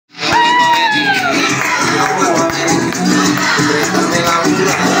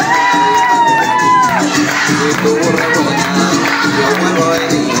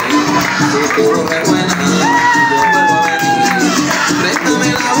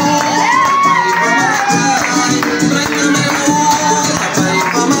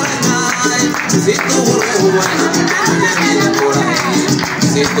Si tu burra es buena, ella viene por ahí.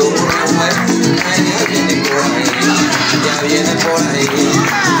 Si tu burra es buena, ella viene por ahí. Ya viene por ahí,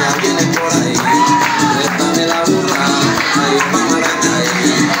 ya viene por ahí. Préstame la burra, ahí pa' Maracay.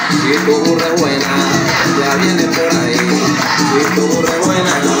 Si tu burra es buena, ya viene por ahí. Si tu burra es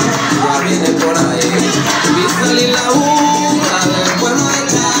buena, ya viene por ahí. Vi salir la burra del pueblo de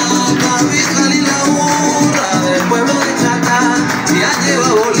Chata. Vi salir la burra del pueblo de Chata. Ya lleva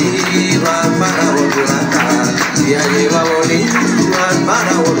Bolívar para Bolurata, ya lleva Bolívar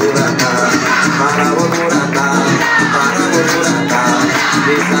para Bolurata, para Bolurata, para Bolurata.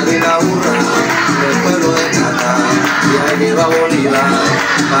 Vi salir la burra del pueblo de Chata, ya lleva Bolívar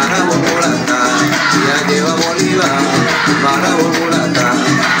para Bolurata, ya lleva Bolívar para Bolurata.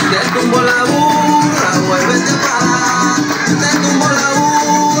 Te tumbo la burra, vuélvete a parar, te tumbo la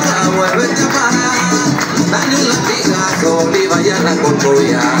burra, vuélvete a parar. Dale un latigazo, Bolívar ya la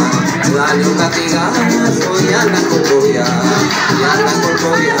corcovia. Dale un latigazo, ya la corcovia. Ya la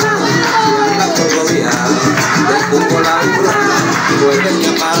corcovia, ya la corcovia. Te tumbo la burra, vuélvete a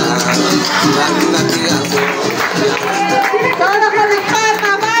parar. Dale un latigazo, ya la corcovia. ¡Todos con las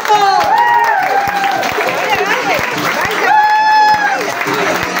palmas, vamos!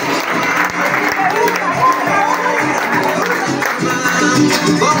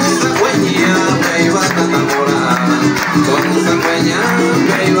 Con esa cueña me iba a enamorar, con esa cueña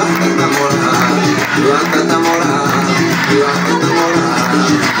me iba a enamorar, iba a enamorar, iba a enamorar.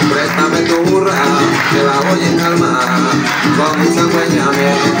 Préstame tu burra, que la voy a engalmar. Con